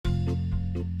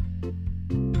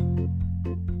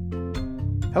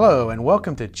Hello and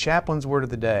welcome to Chaplain's Word of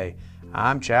the Day.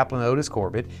 I'm Chaplain Otis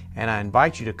Corbett and I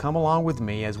invite you to come along with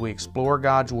me as we explore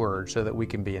God's Word so that we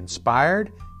can be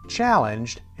inspired,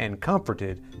 challenged, and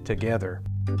comforted together.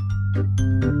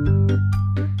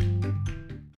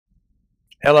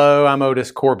 Hello, I'm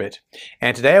Otis Corbett,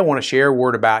 and today I want to share a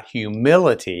word about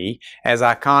humility as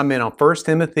I comment on 1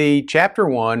 Timothy chapter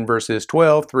 1 verses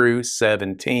 12 through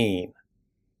 17.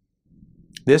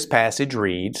 This passage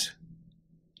reads,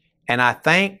 "And I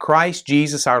thank Christ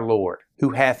Jesus our Lord, who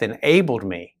hath enabled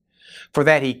me, for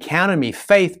that he counted me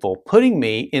faithful, putting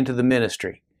me into the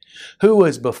ministry, who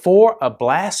was before a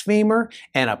blasphemer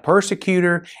and a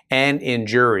persecutor and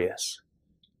injurious.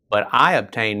 But I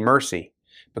obtained mercy,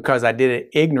 because I did it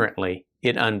ignorantly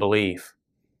in unbelief.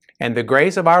 And the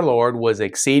grace of our Lord was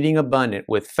exceeding abundant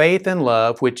with faith and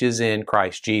love which is in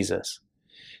Christ Jesus.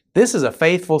 This is a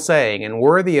faithful saying and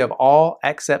worthy of all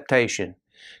acceptation,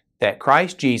 that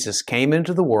Christ Jesus came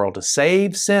into the world to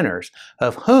save sinners,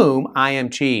 of whom I am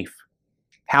chief.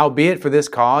 Howbeit for this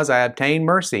cause I obtained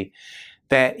mercy,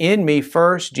 that in me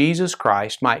first Jesus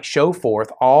Christ might show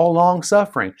forth all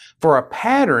long-suffering, for a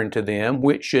pattern to them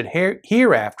which should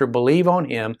hereafter believe on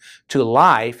him to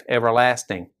life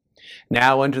everlasting.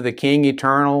 Now unto the King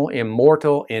eternal,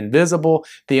 immortal, invisible,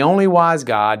 the only wise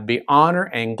God, be honor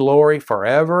and glory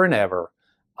forever and ever.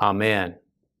 Amen."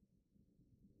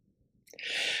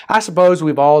 I suppose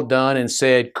we've all done and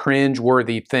said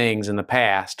cringe-worthy things in the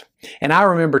past, and I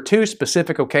remember two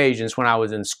specific occasions when I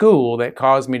was in school that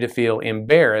caused me to feel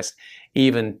embarrassed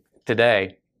even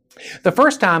today. The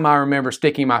first time I remember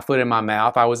sticking my foot in my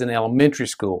mouth, I was in elementary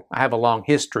school. I have a long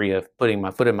history of putting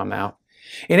my foot in my mouth.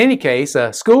 In any case,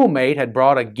 a schoolmate had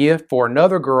brought a gift for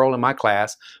another girl in my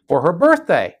class for her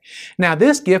birthday. Now,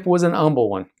 this gift was an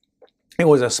humble one. It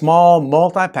was a small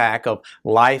multi-pack of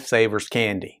Lifesavers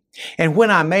candy. And when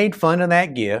I made fun of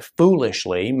that gift,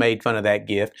 foolishly made fun of that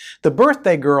gift, the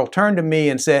birthday girl turned to me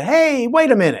and said, "Hey, wait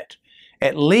a minute.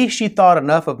 At least she thought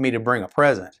enough of me to bring a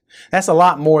present. That's a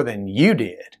lot more than you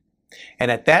did." And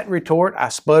at that retort, I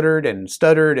sputtered and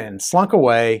stuttered and slunk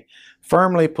away,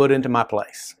 firmly put into my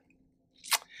place.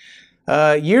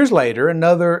 Years later,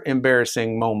 another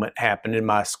embarrassing moment happened in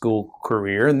my school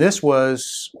career, and this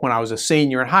was when I was a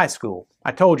senior in high school.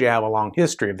 I told you I have a long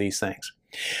history of these things.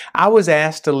 I was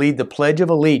asked to lead the Pledge of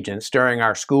Allegiance during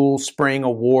our school spring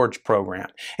awards program.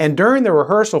 And during the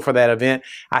rehearsal for that event,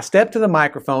 I stepped to the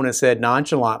microphone and said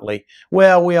nonchalantly,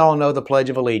 "Well, we all know the Pledge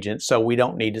of Allegiance, so we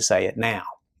don't need to say it now."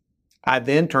 I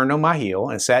then turned on my heel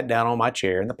and sat down on my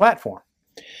chair in the platform.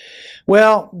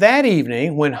 Well, that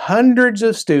evening, when hundreds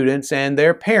of students and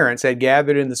their parents had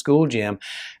gathered in the school gym,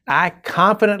 I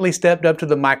confidently stepped up to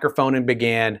the microphone and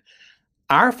began,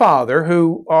 "Our Father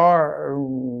who are..."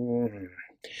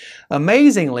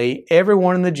 Amazingly,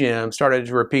 everyone in the gym started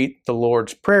to repeat the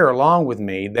Lord's Prayer along with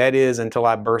me, that is, until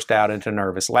I burst out into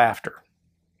nervous laughter.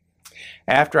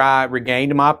 After I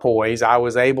regained my poise, I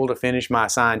was able to finish my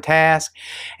assigned task,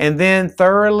 and then,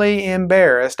 thoroughly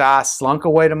embarrassed, I slunk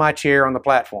away to my chair on the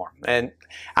platform. And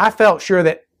I felt sure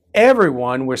that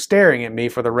everyone was staring at me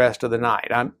for the rest of the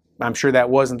night. I'm sure that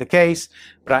wasn't the case,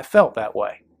 but I felt that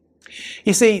way.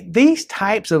 You see, these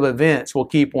types of events will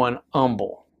keep one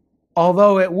humble.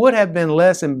 Although it would have been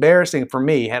less embarrassing for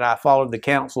me had I followed the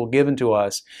counsel given to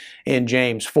us in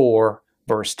James 4,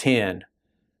 verse 10.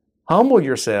 "Humble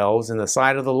yourselves in the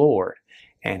sight of the Lord,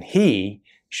 and he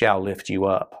shall lift you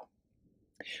up."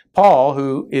 Paul,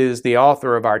 who is the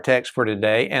author of our text for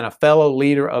today and a fellow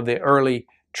leader of the early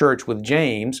church with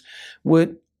James,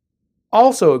 would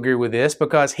also agree with this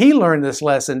because he learned this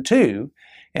lesson too,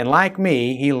 and like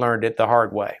me, he learned it the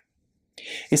hard way.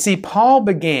 You see, Paul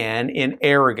began in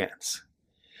arrogance.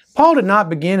 Paul did not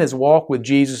begin his walk with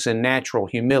Jesus in natural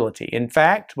humility. In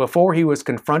fact, before he was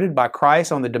confronted by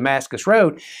Christ on the Damascus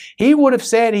Road, he would have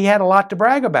said he had a lot to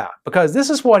brag about, because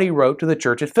this is what he wrote to the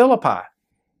church at Philippi.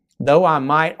 "Though I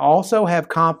might also have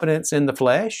confidence in the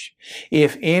flesh,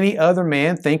 if any other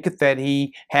man thinketh that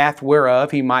he hath whereof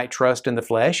he might trust in the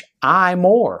flesh, I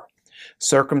more.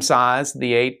 Circumcised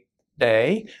the 8th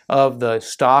day, of the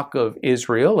stock of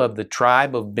Israel, of the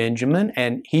tribe of Benjamin,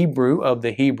 and Hebrew of the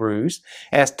Hebrews,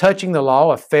 as touching the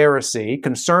law, a Pharisee,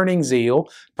 concerning zeal,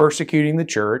 persecuting the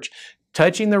church,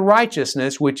 touching the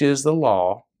righteousness which is in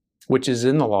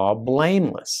the law,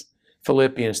 blameless."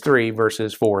 Philippians 3,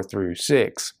 verses 4 through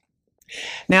 6.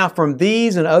 Now, from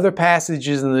these and other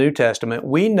passages in the New Testament,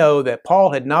 we know that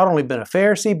Paul had not only been a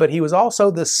Pharisee, but he was also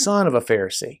the son of a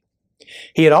Pharisee.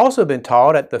 He had also been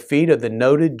taught at the feet of the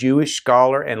noted Jewish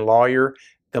scholar and lawyer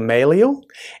Gamaliel,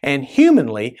 and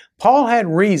humanly, Paul had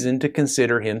reason to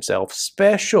consider himself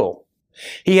special.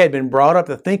 He had been brought up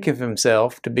to think of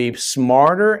himself to be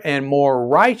smarter and more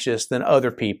righteous than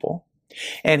other people,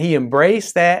 and he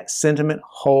embraced that sentiment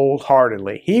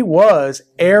wholeheartedly. He was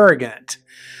arrogant,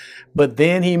 but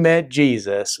then he met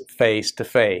Jesus face to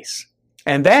face.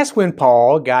 And that's when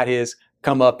Paul got his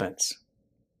comeuppance.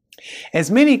 As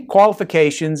many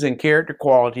qualifications and character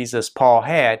qualities as Paul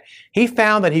had, he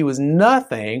found that he was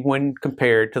nothing when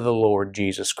compared to the Lord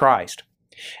Jesus Christ.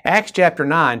 Acts chapter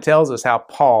 9 tells us how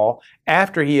Paul,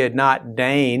 after he had not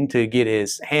deigned to get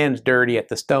his hands dirty at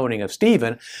the stoning of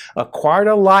Stephen, acquired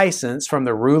a license from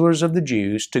the rulers of the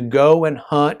Jews to go and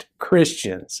hunt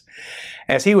Christians.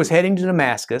 As he was heading to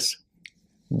Damascus,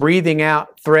 breathing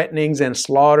out threatenings and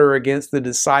slaughter against the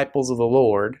disciples of the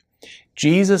Lord,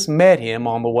 Jesus met him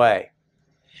on the way.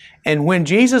 And when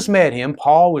Jesus met him,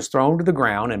 Paul was thrown to the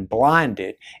ground and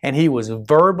blinded, and he was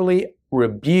verbally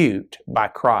rebuked by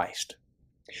Christ.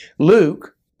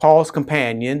 Luke, Paul's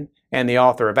companion and the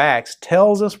author of Acts,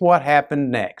 tells us what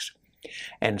happened next.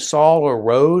 And Saul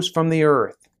arose from the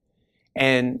earth,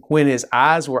 and when his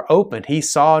eyes were opened, he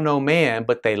saw no man,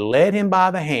 but they led him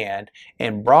by the hand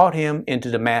and brought him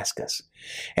into Damascus.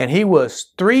 And he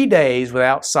was 3 days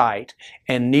without sight,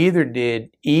 and neither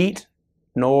did eat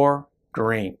nor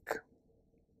drink.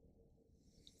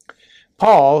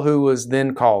 Paul, who was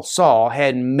then called Saul,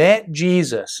 had met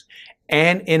Jesus,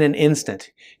 and in an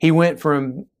instant, he went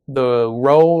from the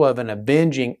role of an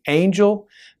avenging angel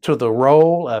to the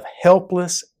role of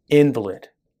helpless invalid.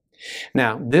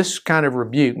 Now, this kind of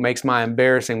rebuke makes my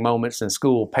embarrassing moments in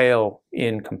school pale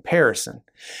in comparison.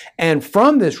 And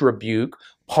from this rebuke,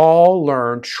 Paul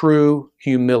learned true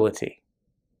humility.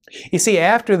 You see,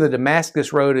 after the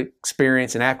Damascus Road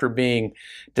experience and after being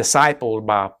discipled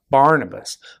by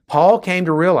Barnabas, Paul came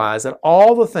to realize that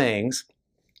all the things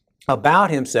about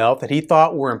himself that he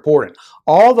thought were important,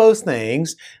 all those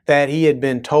things that he had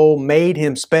been told made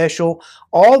him special,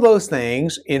 all those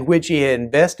things in which he had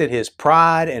invested his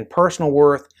pride and personal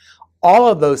worth, all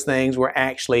of those things were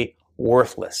actually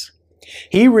worthless.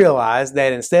 He realized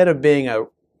that instead of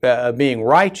being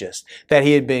righteous, that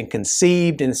he had been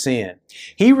conceived in sin.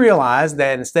 He realized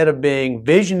that instead of being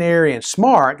visionary and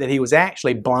smart, that he was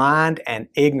actually blind and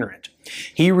ignorant.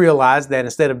 He realized that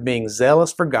instead of being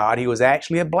zealous for God, he was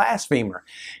actually a blasphemer.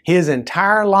 His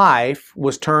entire life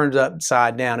was turned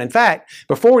upside down. In fact,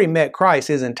 before he met Christ,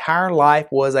 his entire life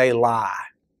was a lie.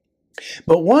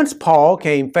 But once Paul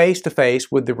came face to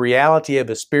face with the reality of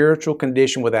his spiritual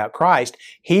condition without Christ,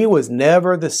 he was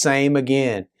never the same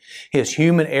again. His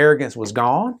human arrogance was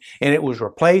gone, and it was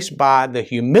replaced by the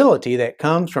humility that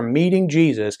comes from meeting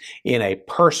Jesus in a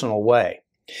personal way.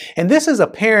 And this is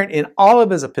apparent in all of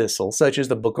his epistles, such as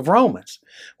the book of Romans,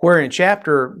 where in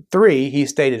chapter 3 he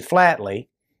stated flatly,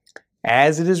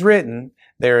 "As it is written,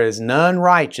 there is none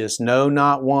righteous, no,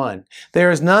 not one.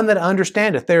 There is none that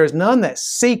understandeth, there is none that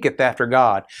seeketh after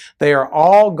God. They are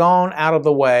all gone out of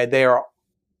the way, they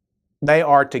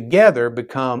are together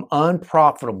become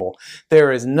unprofitable.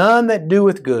 There is none that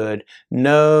doeth good,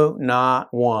 no,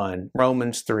 not one."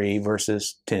 Romans 3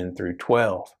 verses 10 through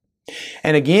 12.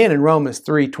 And again in Romans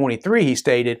 3:23 he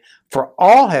stated, "For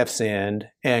all have sinned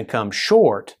and come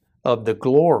short of the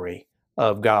glory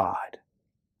of God."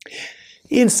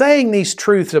 In saying these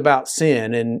truths about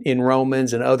sin in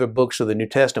Romans and other books of the New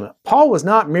Testament, Paul was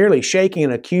not merely shaking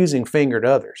an accusing finger at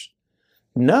others.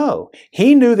 No,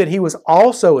 he knew that he was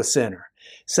also a sinner,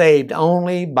 saved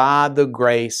only by the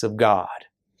grace of God.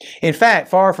 In fact,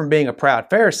 far from being a proud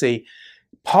Pharisee,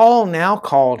 Paul now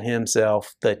called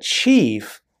himself the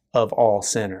chief of all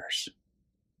sinners.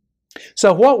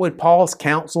 So what would Paul's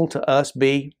counsel to us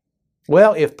be?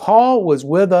 Well, if Paul was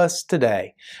with us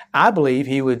today, I believe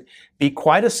he would be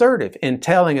quite assertive in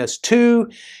telling us two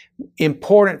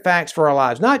important facts for our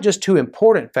lives. Not just two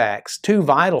important facts, two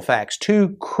vital facts,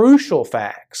 two crucial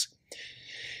facts.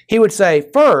 He would say,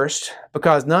 first,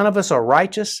 because none of us are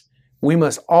righteous, we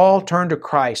must all turn to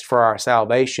Christ for our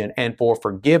salvation and for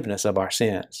forgiveness of our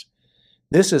sins.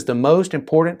 This is the most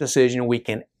important decision we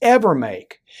can ever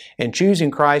make, and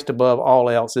choosing Christ above all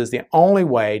else is the only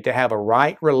way to have a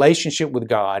right relationship with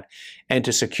God and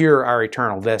to secure our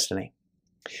eternal destiny.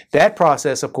 That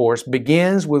process, of course,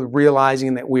 begins with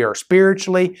realizing that we are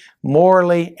spiritually,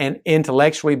 morally, and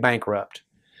intellectually bankrupt,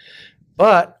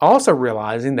 but also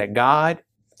realizing that God,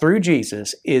 through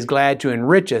Jesus, is glad to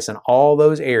enrich us in all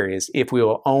those areas if we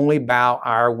will only bow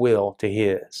our will to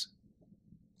His.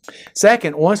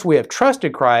 Second, once we have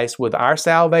trusted Christ with our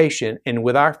salvation and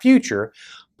with our future,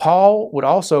 Paul would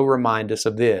also remind us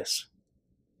of this.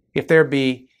 If there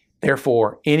be,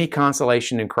 therefore, any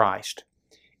consolation in Christ,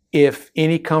 if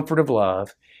any comfort of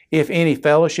love, if any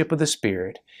fellowship of the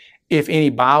Spirit, if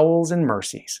any bowels and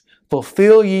mercies.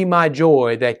 Fulfill ye my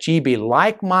joy, that ye be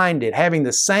like-minded, having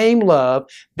the same love,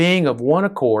 being of one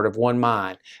accord, of one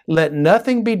mind. Let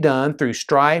nothing be done through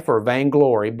strife or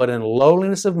vainglory, but in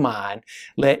lowliness of mind,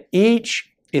 let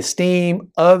each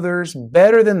esteem others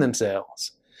better than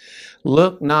themselves.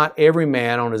 Look not every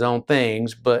man on his own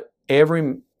things, but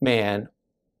every man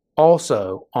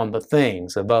also on the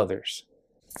things of others.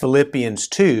 Philippians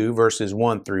 2, verses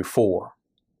 1 through 4.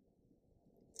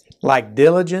 Like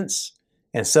diligence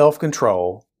and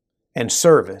self-control and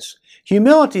service,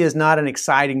 humility is not an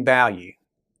exciting value.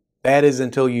 That is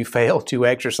until you fail to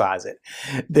exercise it.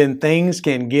 Then things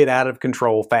can get out of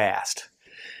control fast.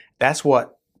 That's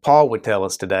what Paul would tell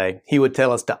us today. He would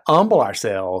tell us to humble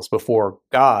ourselves before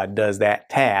God does that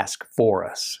task for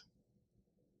us.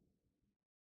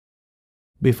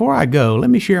 Before I go, let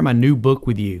me share my new book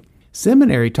with you.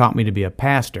 Seminary taught me to be a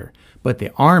pastor, but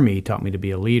the Army taught me to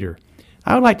be a leader.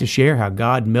 I would like to share how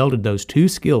God melded those two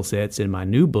skill sets in my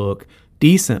new book,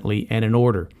 Decently and in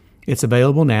Order. It's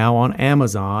available now on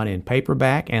Amazon in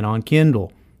paperback and on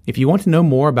Kindle. If you want to know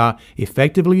more about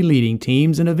effectively leading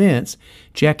teams and events,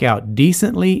 check out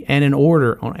Decently and in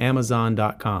Order on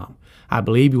Amazon.com. I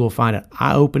believe you will find it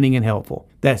eye-opening and helpful.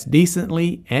 That's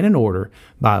Decently and in Order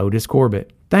by Otis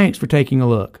Corbett. Thanks for taking a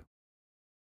look.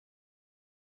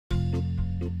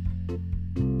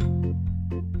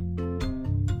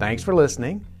 Thanks for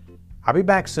listening. I'll be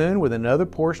back soon with another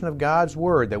portion of God's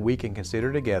Word that we can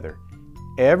consider together.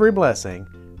 Every blessing.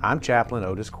 I'm Chaplain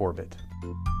Otis Corbett.